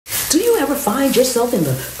ever find yourself in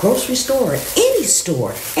the grocery store or any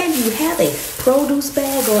store and you have a produce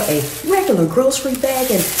bag or a regular grocery bag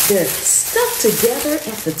and they're stuck together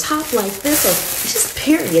at the top like this, or just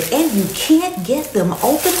period, and you can't get them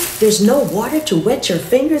open, there's no water to wet your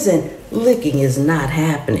fingers, and licking is not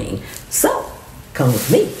happening. So, come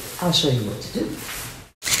with me. I'll show you what to do.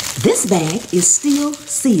 This bag is still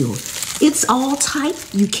sealed. It's all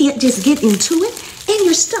tight. You can't just get into it, and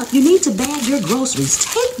you're stuck. You need to bag your groceries.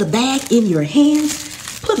 Take the bag in your hand,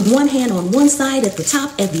 put one hand on one side at the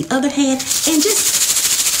top and the other hand, and just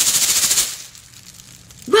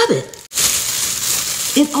rub it.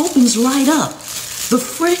 It opens right up. The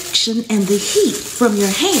friction and the heat from your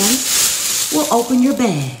hand will open your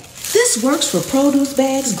bag. This works for produce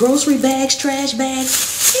bags, grocery bags, trash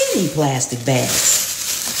bags, any plastic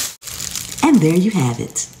bags. And there you have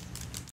it.